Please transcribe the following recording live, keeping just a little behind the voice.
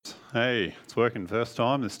Hey, it's working first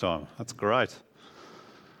time this time. That's great.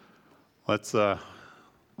 Let's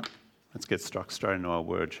get struck straight into our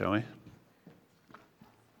word, shall we?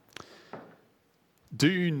 Do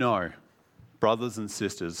you know, brothers and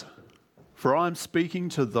sisters, for I am speaking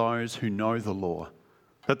to those who know the law,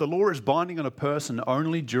 that the law is binding on a person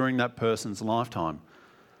only during that person's lifetime.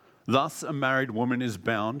 Thus, a married woman is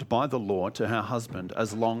bound by the law to her husband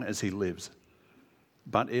as long as he lives.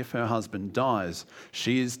 But if her husband dies,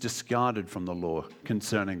 she is discarded from the law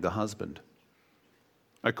concerning the husband.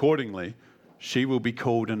 Accordingly, she will be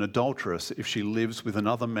called an adulteress if she lives with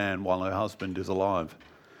another man while her husband is alive.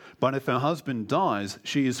 But if her husband dies,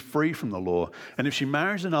 she is free from the law, and if she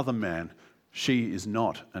marries another man, she is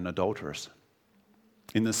not an adulteress.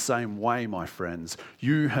 In the same way, my friends,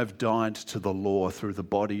 you have died to the law through the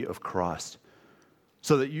body of Christ,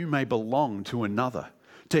 so that you may belong to another,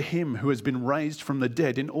 to him who has been raised from the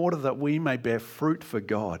dead, in order that we may bear fruit for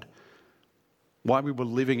God. While we were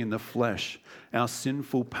living in the flesh, our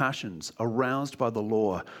sinful passions, aroused by the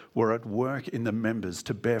law, were at work in the members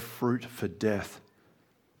to bear fruit for death.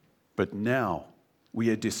 But now we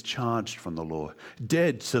are discharged from the law,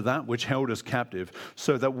 dead to that which held us captive,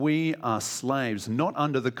 so that we are slaves, not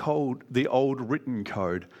under the old written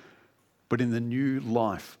code, but in the new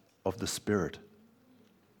life of the Spirit.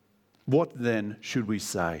 What then should we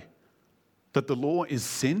say? That the law is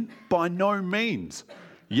sin? By no means.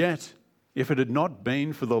 Yet, if it had not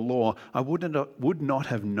been for the law, I would not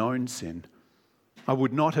have known sin. I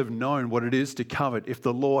would not have known what it is to covet if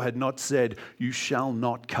the law had not said, "You shall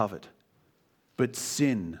not covet." But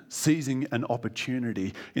sin, seizing an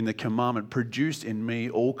opportunity in the commandment, produced in me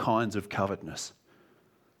all kinds of covetousness.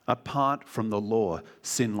 Apart from the law,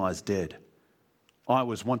 sin lies dead. I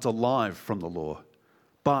was once alive from the law,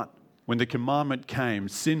 but when the commandment came,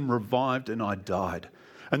 sin revived and I died.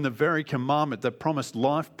 And the very commandment that promised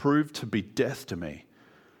life proved to be death to me.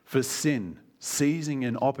 For sin, seizing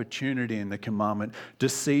an opportunity in the commandment,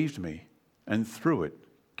 deceived me and through it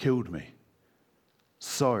killed me.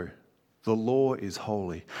 So the law is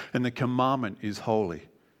holy and the commandment is holy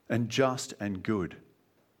and just and good.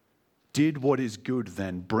 Did what is good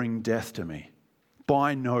then bring death to me?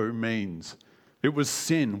 By no means. It was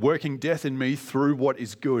sin working death in me through what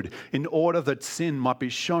is good, in order that sin might be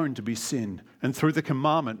shown to be sin, and through the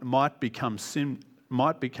commandment might become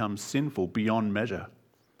sinful beyond measure.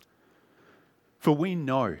 For we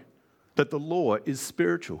know that the law is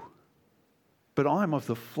spiritual, but I am of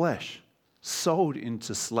the flesh, sold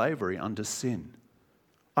into slavery under sin.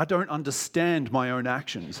 I don't understand my own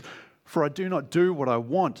actions, for I do not do what I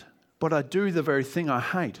want, but I do the very thing I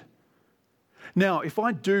hate. Now, if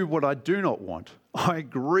I do what I do not want, I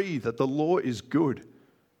agree that the law is good.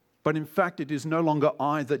 But in fact, it is no longer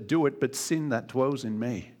I that do it, but sin that dwells in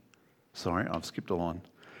me. Sorry, I've skipped a line.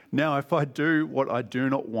 Now, if I do what I do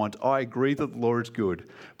not want, I agree that the law is good.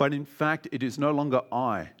 But in fact, it is no longer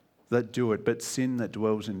I that do it, but sin that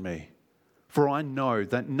dwells in me. For I know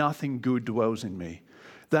that nothing good dwells in me,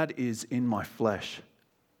 that is, in my flesh.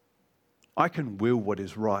 I can will what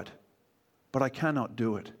is right, but I cannot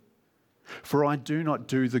do it. For I do not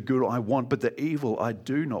do the good I want, but the evil I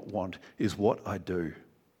do not want is what I do.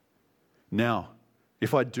 Now,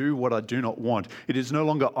 if I do what I do not want, it is no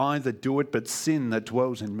longer I that do it, but sin that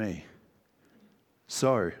dwells in me.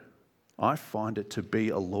 So, I find it to be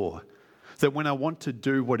a law, that when I want to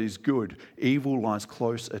do what is good, evil lies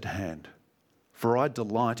close at hand. For I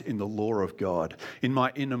delight in the law of God, in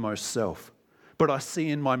my innermost self. But I see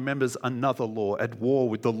in my members another law at war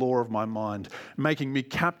with the law of my mind, making me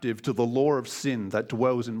captive to the law of sin that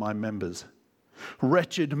dwells in my members.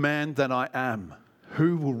 Wretched man that I am,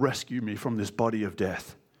 who will rescue me from this body of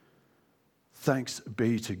death? Thanks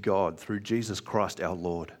be to God through Jesus Christ our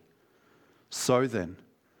Lord. So then,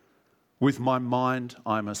 with my mind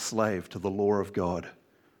I am a slave to the law of God,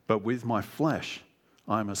 but with my flesh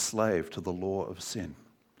I am a slave to the law of sin.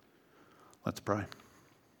 Let's pray.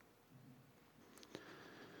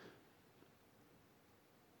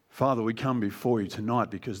 Father, we come before you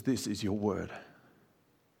tonight because this is your word.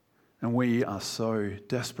 And we are so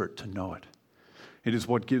desperate to know it. It is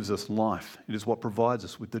what gives us life. It is what provides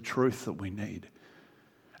us with the truth that we need.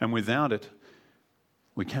 And without it,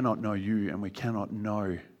 we cannot know you and we cannot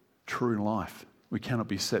know true life. We cannot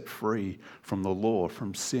be set free from the law,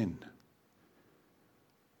 from sin.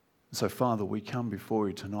 So, Father, we come before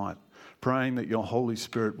you tonight, praying that your Holy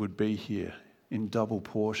Spirit would be here in double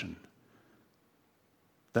portion,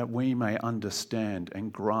 that we may understand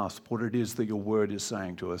and grasp what it is that your word is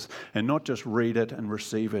saying to us, and not just read it and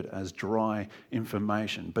receive it as dry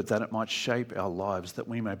information, but that it might shape our lives, that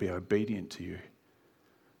we may be obedient to you,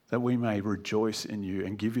 that we may rejoice in you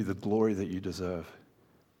and give you the glory that you deserve.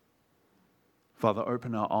 Father,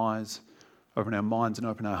 open our eyes, open our minds, and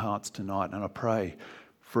open our hearts tonight. And I pray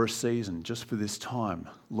for a season, just for this time,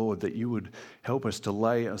 Lord, that you would help us to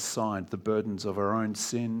lay aside the burdens of our own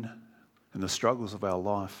sin and the struggles of our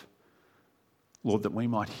life. Lord, that we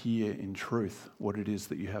might hear in truth what it is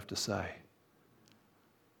that you have to say.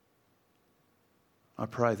 I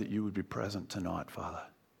pray that you would be present tonight, Father.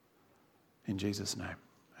 In Jesus' name,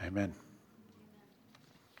 amen.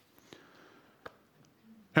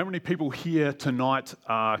 How many people here tonight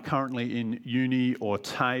are currently in uni or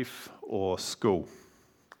TAFE or school?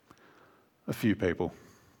 A few people.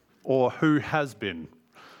 Or who has been?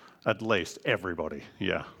 At least everybody.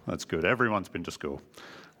 Yeah, that's good. Everyone's been to school.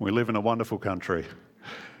 We live in a wonderful country.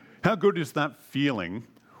 How good is that feeling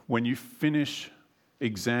when you finish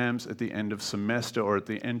exams at the end of semester or at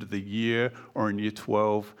the end of the year or in year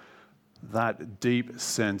 12? That deep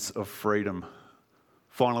sense of freedom.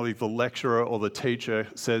 Finally, the lecturer or the teacher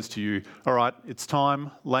says to you, all right, it's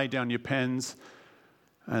time, lay down your pens.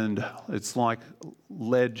 And it's like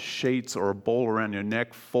lead sheets or a ball around your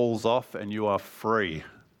neck falls off and you are free.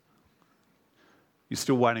 You're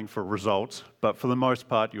still waiting for results, but for the most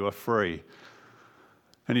part, you are free.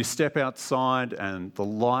 And you step outside and the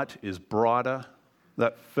light is brighter.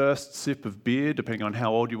 That first sip of beer, depending on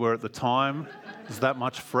how old you were at the time, is that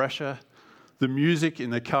much fresher. The music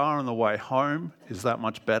in the car on the way home is that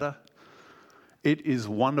much better. It is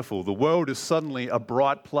wonderful. The world is suddenly a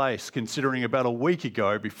bright place, considering about a week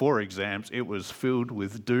ago, before exams, it was filled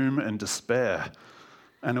with doom and despair.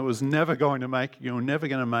 And it was never going to make, you were never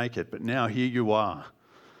going to make it, but now here you are.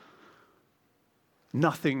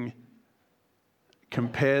 Nothing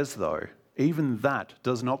compares, though. Even that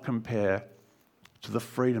does not compare to the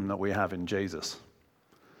freedom that we have in Jesus.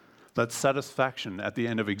 That satisfaction at the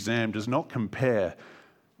end of exam does not compare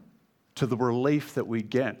to the relief that we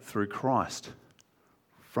get through Christ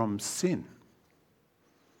from sin.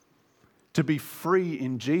 To be free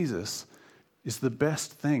in Jesus is the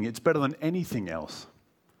best thing. It's better than anything else.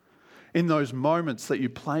 In those moments that you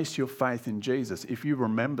place your faith in Jesus, if you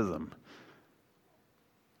remember them,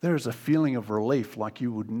 there is a feeling of relief like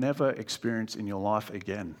you would never experience in your life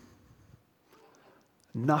again.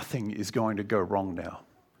 Nothing is going to go wrong now.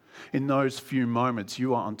 In those few moments,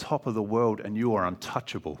 you are on top of the world and you are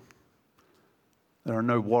untouchable. There are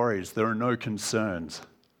no worries, there are no concerns.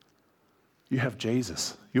 You have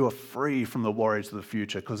Jesus. You are free from the worries of the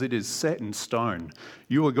future because it is set in stone.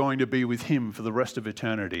 You are going to be with him for the rest of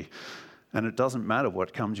eternity, and it doesn't matter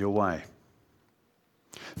what comes your way.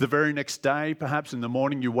 The very next day, perhaps in the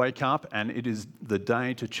morning, you wake up and it is the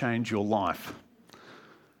day to change your life.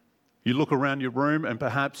 You look around your room and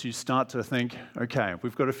perhaps you start to think, okay,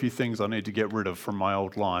 we've got a few things I need to get rid of from my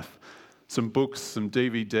old life. Some books, some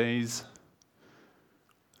DVDs,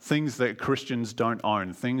 things that Christians don't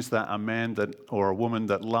own, things that a man that or a woman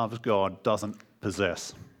that loves God doesn't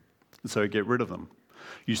possess. So you get rid of them.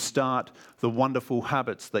 You start the wonderful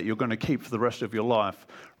habits that you're going to keep for the rest of your life,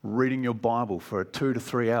 reading your Bible for 2 to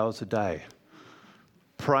 3 hours a day,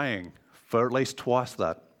 praying for at least twice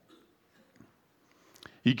that.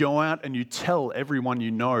 You go out and you tell everyone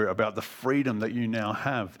you know about the freedom that you now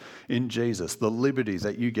have in Jesus, the liberties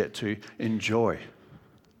that you get to enjoy.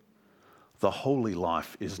 The holy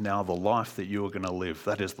life is now the life that you are going to live.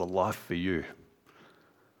 That is the life for you.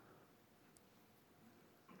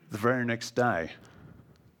 The very next day,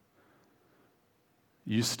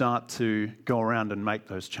 you start to go around and make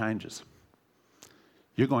those changes.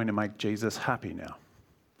 You're going to make Jesus happy now.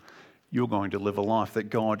 You're going to live a life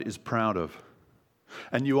that God is proud of.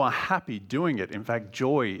 And you are happy doing it. In fact,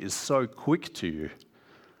 joy is so quick to you.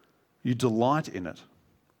 You delight in it.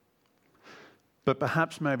 But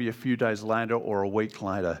perhaps maybe a few days later or a week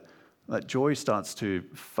later, that joy starts to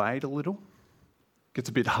fade a little. It gets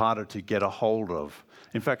a bit harder to get a hold of.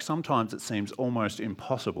 In fact, sometimes it seems almost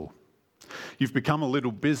impossible. You've become a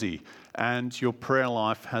little busy and your prayer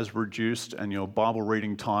life has reduced and your Bible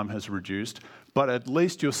reading time has reduced, but at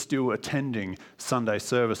least you're still attending Sunday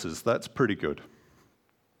services. That's pretty good.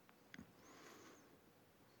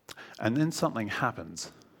 And then something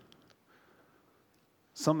happens.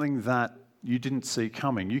 Something that you didn't see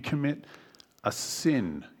coming. You commit a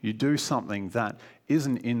sin. You do something that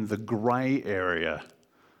isn't in the grey area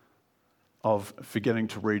of forgetting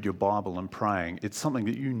to read your Bible and praying. It's something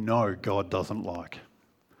that you know God doesn't like.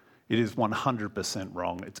 It is 100%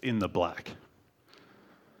 wrong. It's in the black.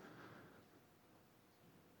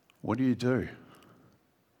 What do?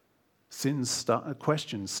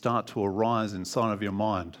 Questions start to arise inside of your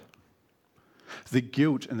mind. The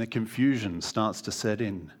guilt and the confusion starts to set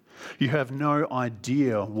in. You have no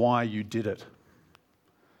idea why you did it.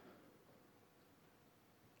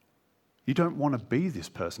 You don't want to be this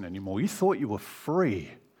person anymore. You thought you were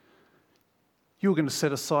free. You were going to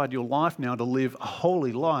set aside your life now to live a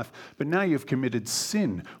holy life, but now you've committed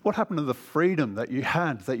sin. What happened to the freedom that you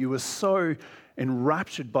had, that you were so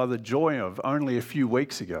enraptured by the joy of only a few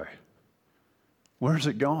weeks ago? Where has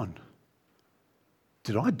it gone?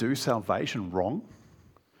 Did I do salvation wrong?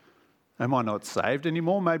 Am I not saved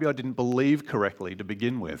anymore? Maybe I didn't believe correctly to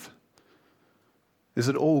begin with. Is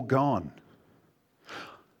it all gone?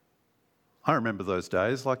 I remember those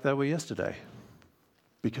days like they were yesterday,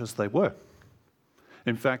 because they were.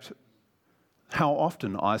 In fact, how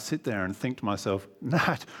often I sit there and think to myself,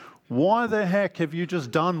 Nat, why the heck have you just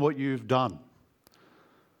done what you've done?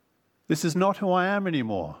 This is not who I am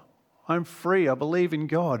anymore. I'm free. I believe in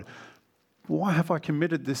God. Why have I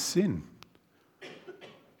committed this sin?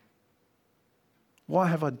 Why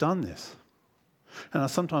have I done this? And I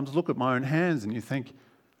sometimes look at my own hands and you think,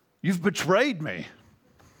 you've betrayed me.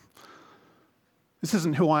 This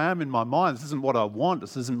isn't who I am in my mind. This isn't what I want.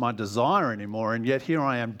 This isn't my desire anymore. And yet here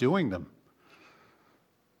I am doing them.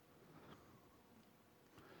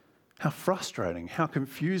 How frustrating, how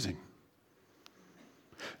confusing.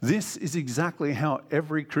 This is exactly how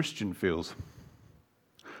every Christian feels.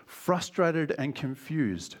 Frustrated and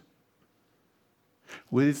confused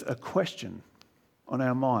with a question on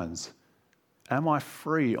our minds. Am I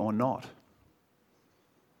free or not?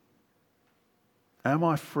 Am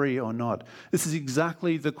I free or not? This is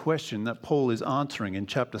exactly the question that Paul is answering in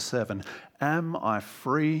chapter 7. Am I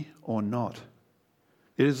free or not?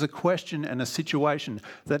 It is a question and a situation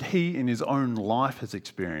that he in his own life has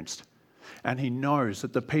experienced. And he knows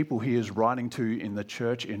that the people he is writing to in the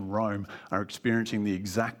church in Rome are experiencing the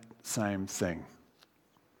exact same thing.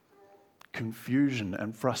 Confusion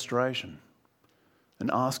and frustration.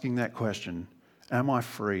 And asking that question, am I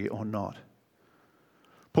free or not?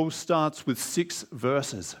 Paul starts with 6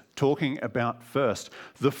 verses talking about first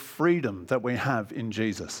the freedom that we have in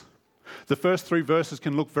Jesus. The first 3 verses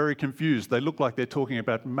can look very confused. They look like they're talking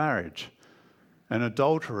about marriage and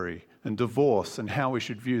adultery and divorce and how we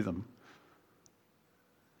should view them.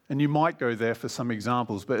 And you might go there for some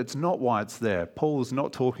examples, but it's not why it's there. Paul is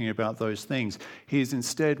not talking about those things. He is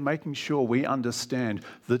instead making sure we understand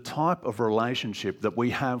the type of relationship that we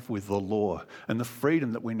have with the law and the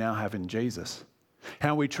freedom that we now have in Jesus.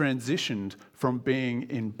 How we transitioned from being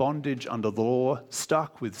in bondage under the law,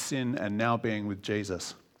 stuck with sin, and now being with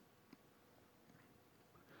Jesus.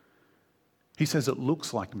 He says it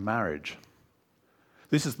looks like marriage.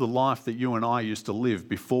 This is the life that you and I used to live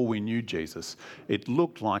before we knew Jesus. It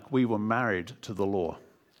looked like we were married to the law.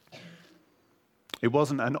 It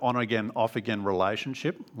wasn't an on-again, off-again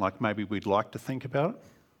relationship, like maybe we'd like to think about it.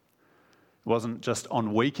 It wasn't just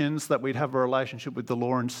on weekends that we'd have a relationship with the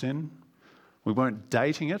law and sin. We weren't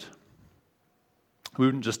dating it. We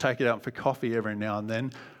wouldn't just take it out for coffee every now and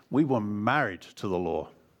then. We were married to the law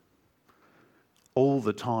all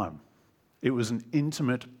the time. It was an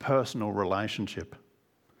intimate, personal relationship.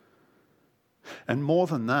 And more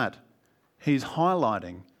than that, he's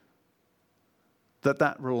highlighting that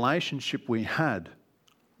that relationship we had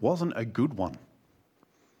wasn't a good one.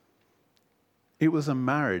 It was a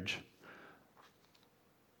marriage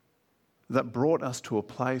that brought us to a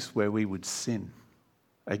place where we would sin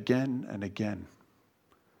again and again.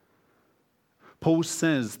 Paul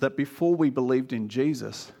says that before we believed in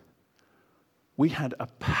Jesus, we had a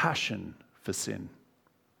passion for sin.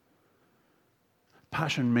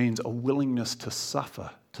 Passion means a willingness to suffer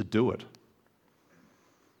to do it.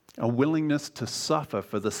 A willingness to suffer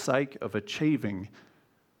for the sake of achieving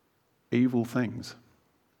evil things.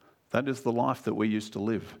 That is the life that we used to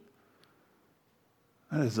live.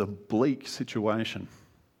 That is a bleak situation.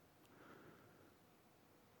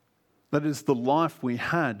 That is the life we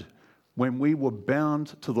had when we were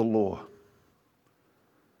bound to the law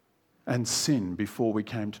and sin before we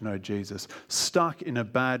came to know Jesus. Stuck in a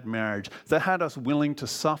bad marriage that had us willing to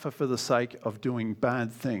suffer for the sake of doing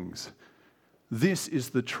bad things. This is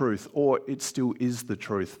the truth, or it still is the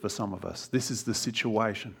truth for some of us. This is the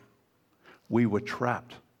situation. We were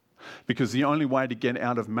trapped. Because the only way to get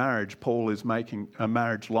out of marriage, Paul is making a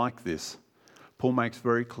marriage like this, Paul makes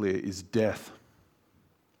very clear, is death.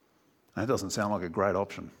 That doesn't sound like a great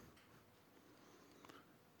option.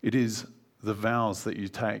 It is the vows that you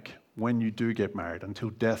take when you do get married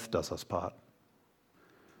until death does us part.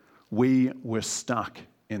 We were stuck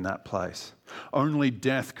in that place. Only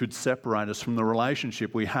death could separate us from the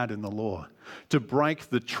relationship we had in the law, to break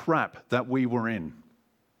the trap that we were in.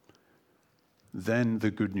 Then the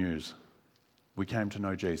good news, we came to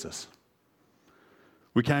know Jesus.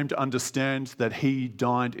 We came to understand that he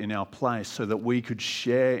died in our place so that we could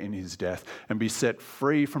share in his death and be set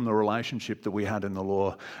free from the relationship that we had in the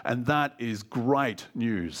law. And that is great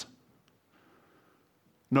news.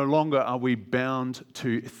 No longer are we bound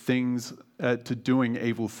to doing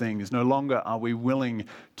evil things. No longer are we willing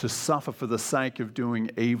to suffer for the sake of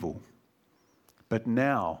doing evil. But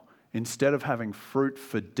now, instead of having fruit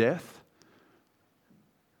for death,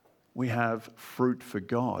 we have fruit for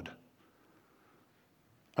God.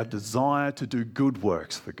 A desire to do good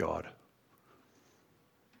works for God.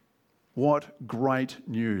 What great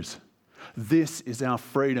news. This is our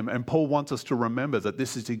freedom. And Paul wants us to remember that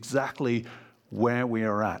this is exactly where we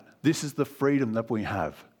are at. This is the freedom that we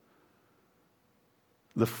have.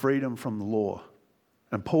 The freedom from the law.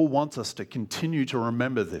 And Paul wants us to continue to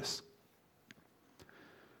remember this.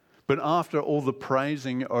 But after all the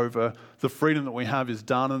praising over the freedom that we have is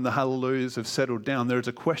done and the hallelujahs have settled down, there is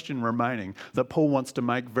a question remaining that Paul wants to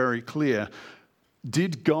make very clear.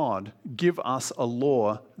 Did God give us a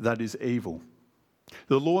law that is evil?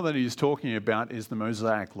 The law that he's talking about is the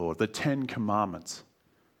Mosaic law, the 10 Commandments.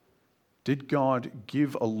 Did God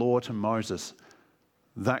give a law to Moses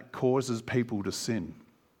that causes people to sin?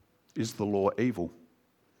 Is the law evil?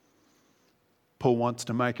 Paul wants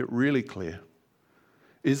to make it really clear.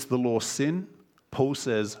 Is the law sin? Paul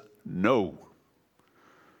says no.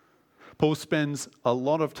 Paul spends a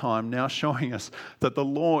lot of time now showing us that the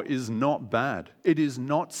law is not bad. It is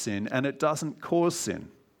not sin and it doesn't cause sin.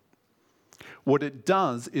 What it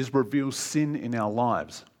does is reveal sin in our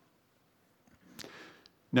lives.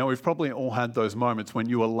 Now, we've probably all had those moments when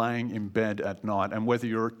you are laying in bed at night, and whether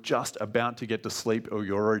you're just about to get to sleep or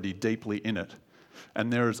you're already deeply in it,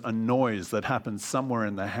 and there is a noise that happens somewhere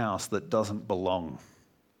in the house that doesn't belong.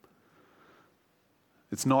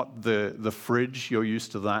 It's not the fridge, you're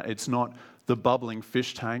used to that. It's not the bubbling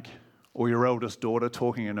fish tank or your eldest daughter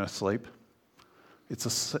talking in her sleep. It's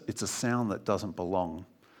a sound that doesn't belong.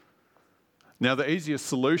 Now, the easiest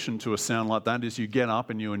solution to a sound like that is you get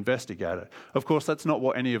up and you investigate it. Of course, that's not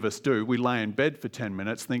what any of us do. We lay in bed for 10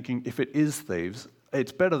 minutes thinking if it is thieves,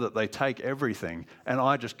 it's better that they take everything and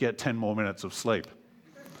I just get 10 more minutes of sleep.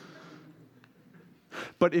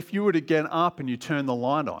 But if you were to get up and you turn the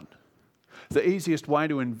light on, the easiest way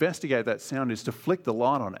to investigate that sound is to flick the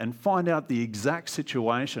light on and find out the exact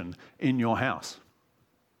situation in your house.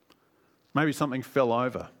 Maybe something fell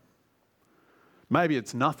over. Maybe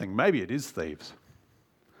it's nothing. Maybe it is thieves.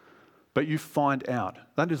 But you find out.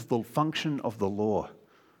 That is the function of the law.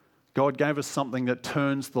 God gave us something that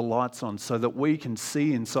turns the lights on so that we can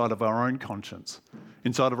see inside of our own conscience,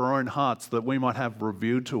 inside of our own hearts, that we might have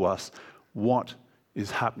revealed to us what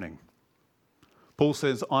is happening. Paul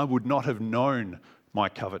says, I would not have known my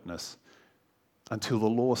covetousness until the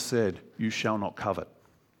law said, you shall not covet.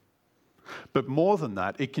 But more than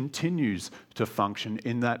that, it continues to function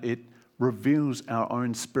in that it reveals our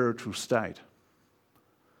own spiritual state.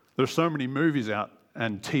 There are so many movies out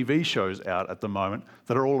and TV shows out at the moment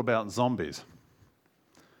that are all about zombies.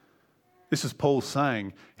 This is Paul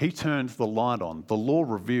saying he turned the light on. The law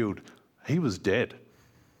revealed he was dead.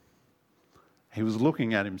 He was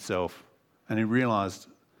looking at himself and he realized,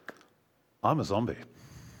 I'm a zombie.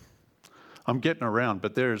 I'm getting around,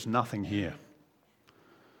 but there is nothing here.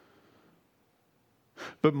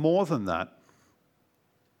 But more than that,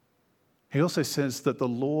 he also says that the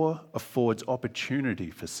law affords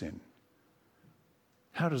opportunity for sin.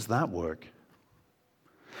 How does that work?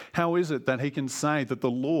 How is it that he can say that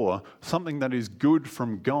the law, something that is good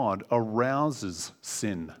from God, arouses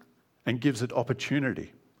sin and gives it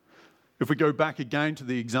opportunity? If we go back again to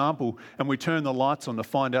the example and we turn the lights on to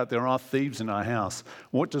find out there are thieves in our house,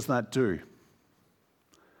 what does that do?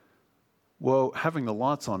 Well, having the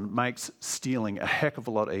lights on makes stealing a heck of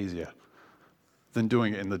a lot easier than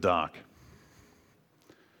doing it in the dark.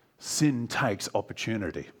 Sin takes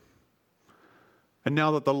opportunity. And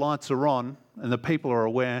now that the lights are on and the people are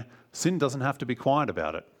aware, sin doesn't have to be quiet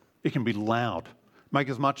about it. It can be loud, make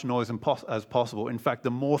as much noise as possible. In fact,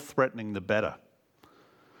 the more threatening, the better.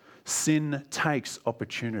 Sin takes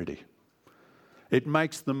opportunity. It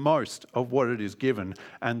makes the most of what it is given,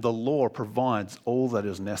 and the law provides all that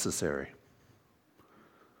is necessary.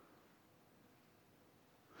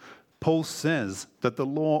 Paul says that the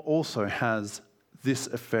law also has this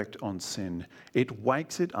effect on sin. It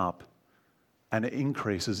wakes it up and it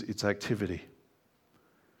increases its activity.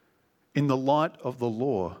 In the light of the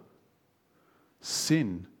law,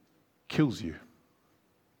 sin kills you.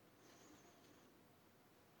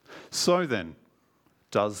 So then,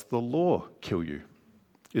 does the law kill you?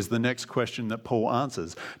 Is the next question that Paul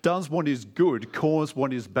answers. Does what is good cause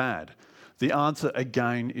what is bad? The answer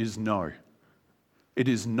again is no. It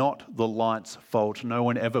is not the light's fault. No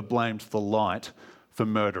one ever blamed the light for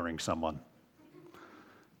murdering someone.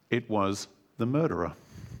 It was the murderer.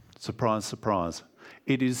 Surprise, surprise.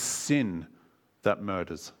 It is sin that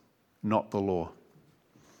murders, not the law.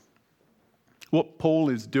 What Paul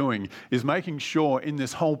is doing is making sure in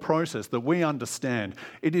this whole process that we understand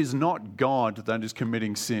it is not God that is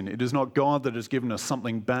committing sin. It is not God that has given us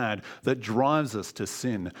something bad that drives us to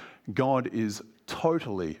sin. God is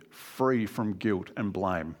totally free from guilt and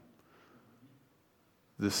blame.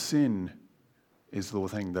 The sin is the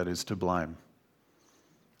thing that is to blame.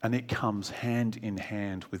 And it comes hand in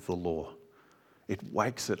hand with the law. It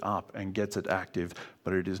wakes it up and gets it active,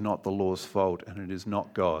 but it is not the law's fault and it is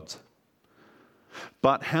not God's.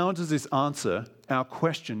 But how does this answer our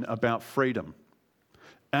question about freedom?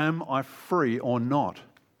 Am I free or not?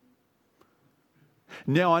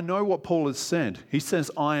 Now, I know what Paul has said. He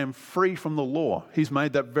says, I am free from the law. He's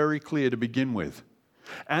made that very clear to begin with.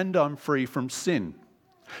 And I'm free from sin.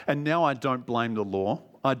 And now I don't blame the law.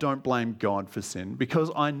 I don't blame God for sin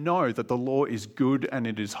because I know that the law is good and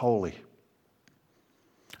it is holy.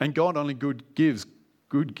 And God only gives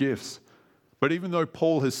good gifts. But even though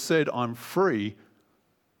Paul has said, I'm free,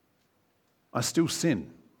 I still sin.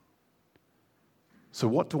 So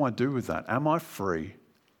what do I do with that? Am I free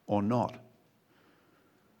or not?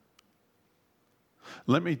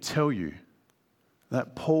 Let me tell you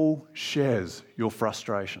that Paul shares your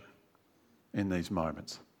frustration in these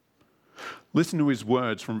moments. Listen to his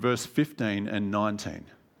words from verse 15 and 19.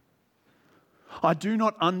 I do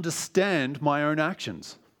not understand my own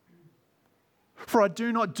actions. For I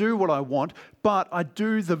do not do what I want, but I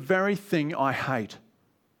do the very thing I hate.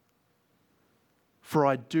 For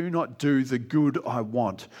I do not do the good I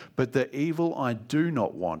want, but the evil I do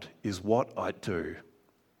not want is what I do.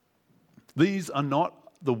 These are not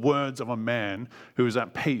the words of a man who is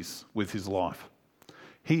at peace with his life.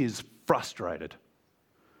 He is frustrated.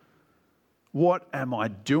 What am I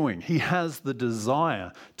doing? He has the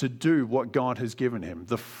desire to do what God has given him,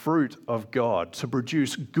 the fruit of God, to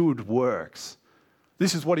produce good works.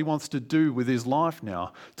 This is what he wants to do with his life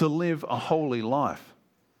now, to live a holy life.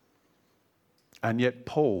 And yet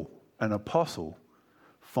Paul, an apostle,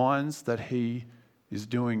 finds that he is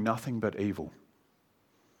doing nothing but evil.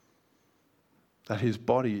 That his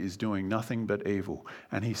body is doing nothing but evil.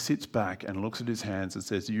 And he sits back and looks at his hands and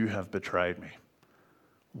says, you have betrayed me.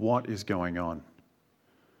 What is going on?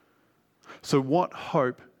 So what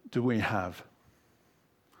hope do we have?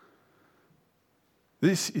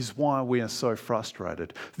 This is why we are so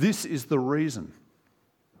frustrated. This is the reason.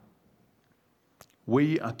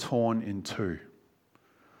 We are torn in two.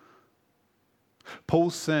 Paul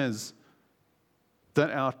says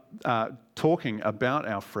that talking about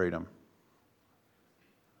our freedom,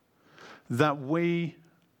 that we,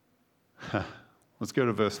 let's go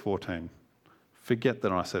to verse 14. Forget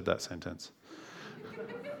that I said that sentence.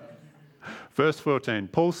 Verse 14,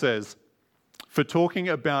 Paul says, for talking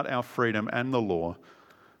about our freedom and the law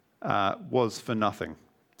was for nothing.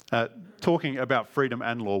 Talking about freedom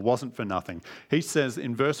and law wasn't for nothing. He says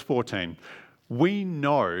in verse 14, we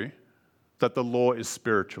know that the law is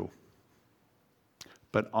spiritual,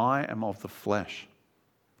 but I am of the flesh,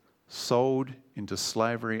 sold into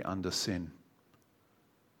slavery under sin.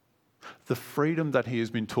 The freedom that he has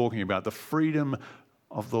been talking about, the freedom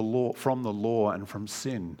of the law, from the law and from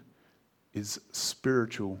sin, is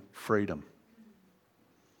spiritual freedom.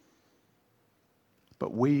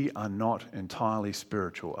 But we are not entirely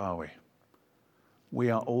spiritual, are we? We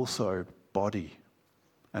are also body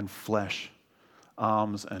and flesh,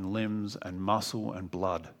 arms and limbs and muscle and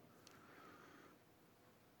blood.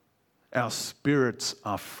 Our spirits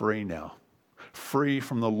are free now. Free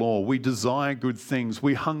from the law. We desire good things.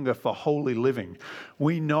 We hunger for holy living.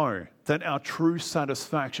 We know that our true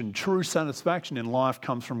satisfaction in life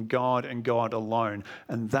comes from God and God alone.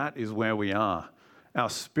 And that is where we are. Our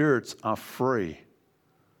spirits are free.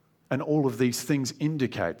 And all of these things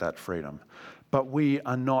indicate that freedom. But we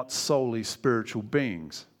are not solely spiritual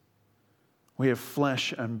beings. We have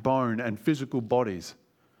flesh and bone and physical bodies.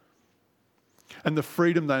 And the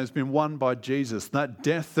freedom that has been won by Jesus, that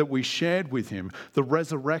death that we shared with him, the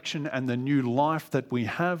resurrection and the new life that we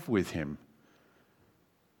have with him,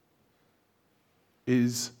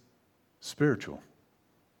 is spiritual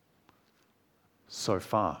so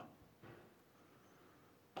far.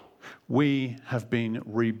 We have been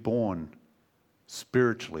reborn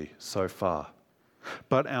spiritually so far,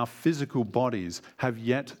 but our physical bodies have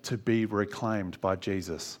yet to be reclaimed by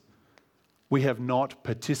Jesus. We have not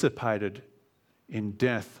participated in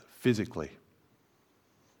death physically.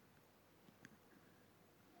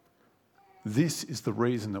 This is the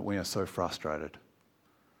reason that we are so frustrated.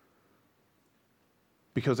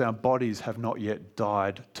 because our bodies have not yet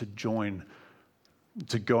died to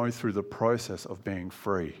go through the process of being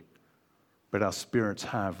free. But our spirits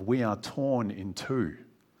have. We are torn in two.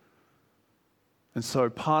 And so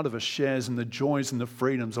part of us shares in the joys and the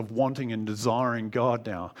freedoms of wanting and desiring God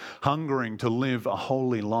now, hungering to live a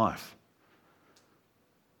holy life.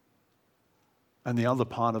 And the other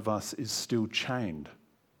part of us is still chained.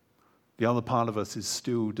 The other part of us is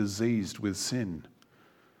still diseased with sin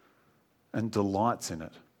and delights in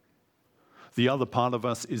it. The other part of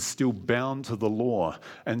us is still bound to the law,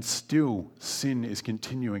 and still sin is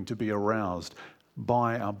continuing to be aroused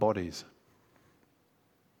by our bodies.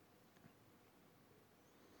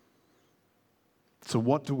 So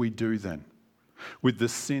what do we do then with the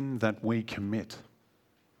sin that we commit?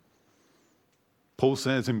 Paul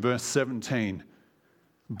says in verse 17,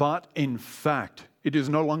 "But in fact, it is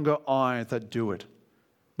no longer I that do it,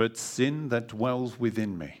 but sin that dwells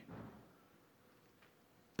within me."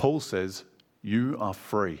 Paul says, you are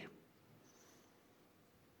free.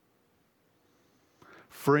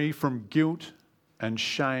 Free from guilt and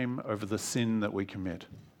shame over the sin that we commit.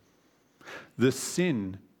 The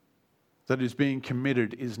sin that is being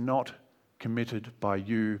committed is not committed by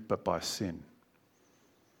you, but by sin.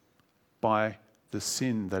 By the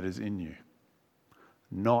sin that is in you,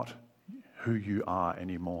 not who you are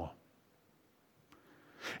anymore.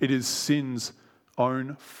 It is sin's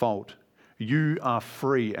own fault. You are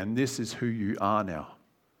free, and this is who you are now.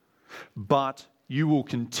 But you will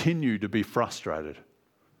continue to be frustrated.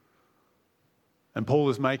 And Paul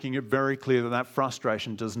is making it very clear that that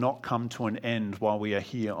frustration does not come to an end while we are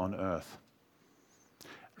here on earth.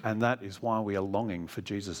 And that is why we are longing for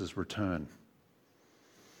Jesus' return.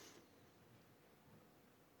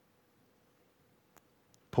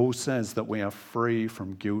 Paul says that we are free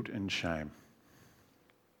from guilt and shame.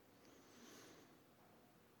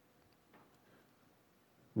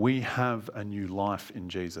 We have a new life in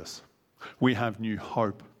Jesus. We have new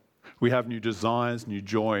hope. We have new desires, new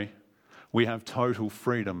joy. We have total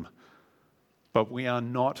freedom. But we are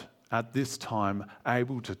not, at this time,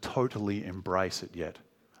 able to totally embrace it yet,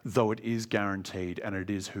 though it is guaranteed and it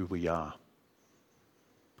is who we are.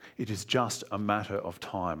 It is just a matter of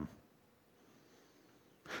time.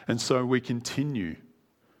 And so we continue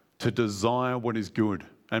to desire what is good.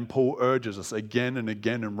 And Paul urges us again and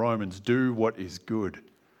again in Romans, do what is good.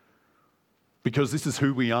 Because this is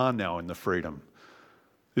who we are now in the freedom.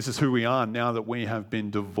 This is who we are now that we have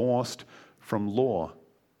been divorced from law,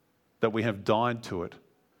 that we have died to it.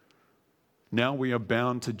 Now we are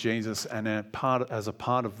bound to Jesus, and as a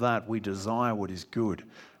part of that, we desire what is good.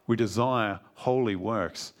 We desire holy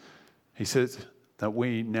works. He says that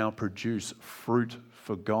we now produce fruit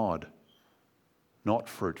for God, not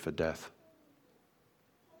fruit for death.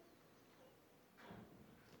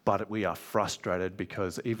 But we are frustrated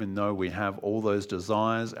because even though we have all those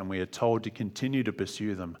desires and we are told to continue to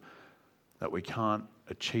pursue them, that we can't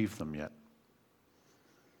achieve them yet.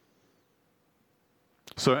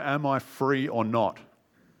 So am I free or not?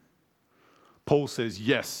 Paul says,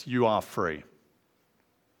 yes, you are free.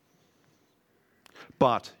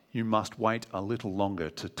 But you must wait a little longer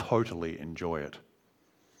to totally enjoy it.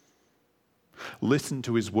 Listen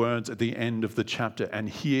to his words at the end of the chapter and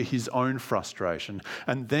hear his own frustration,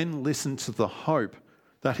 and then listen to the hope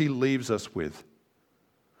that he leaves us with.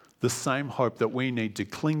 The same hope that we need to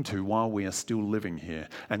cling to while we are still living here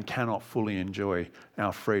and cannot fully enjoy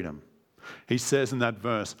our freedom. He says in that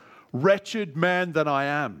verse, "Wretched man that I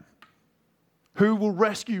am, who will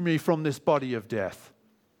rescue me from this body of death?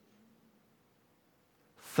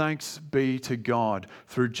 Thanks be to God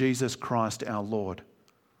through Jesus Christ our Lord."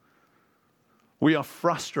 We are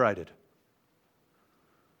frustrated,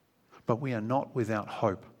 but we are not without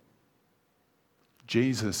hope.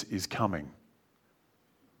 Jesus is coming.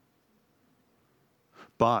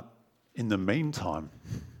 But in the meantime,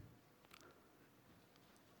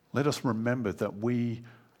 let us remember that we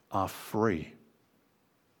are free.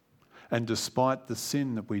 And despite the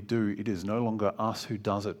sin that we do, it is no longer us who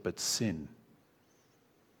does it, but sin.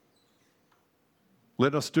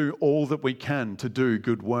 Let us do all that we can to do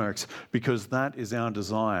good works, because that is our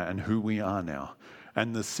desire and who we are now.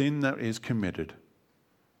 And the sin that is committed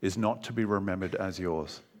is not to be remembered as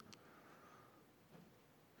yours.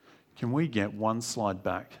 Can we get one slide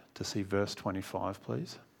back to see verse 25,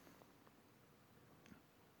 please?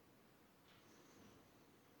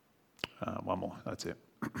 One more, that's it.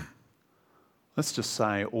 Let's just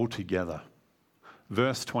say all together,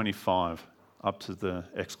 verse 25 up to the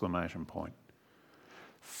exclamation point.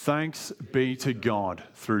 Thanks be to God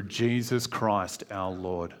through Jesus Christ our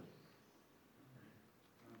Lord.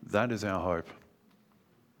 That is our hope.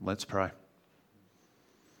 Let's pray.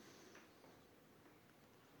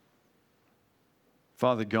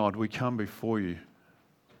 Father God, we come before you,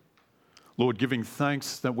 Lord, giving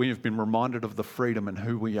thanks that we have been reminded of the freedom and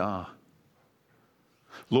who we are.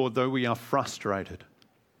 Lord, though we are frustrated,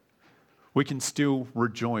 we can still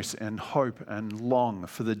rejoice and hope and long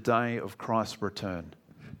for the day of Christ's return.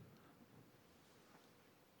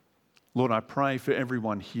 Lord, I pray for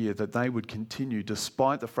everyone here that they would continue,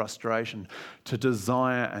 despite the frustration, to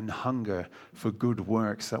desire and hunger for good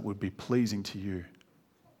works that would be pleasing to you.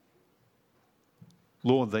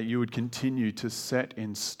 Lord, that you would continue to set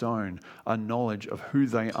in stone a knowledge of who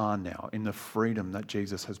they are now in the freedom that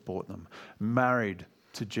Jesus has brought them, married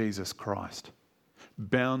to Jesus Christ,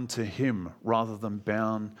 bound to him rather than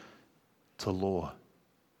bound to law.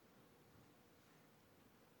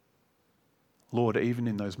 Lord, even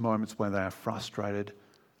in those moments where they are frustrated,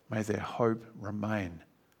 may their hope remain.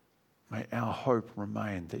 May our hope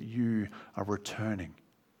remain that you are returning,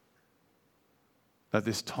 that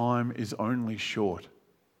this time is only short.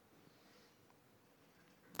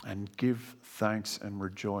 And give thanks and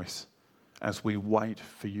rejoice as we wait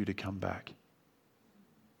for you to come back.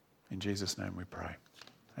 In Jesus' name we pray.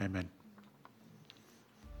 Amen.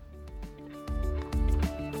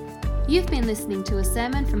 You've been listening to a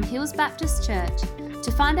sermon from Hills Baptist Church.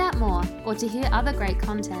 To find out more or to hear other great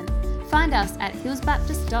content, find us at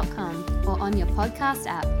hillsbaptist.com or on your podcast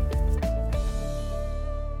app.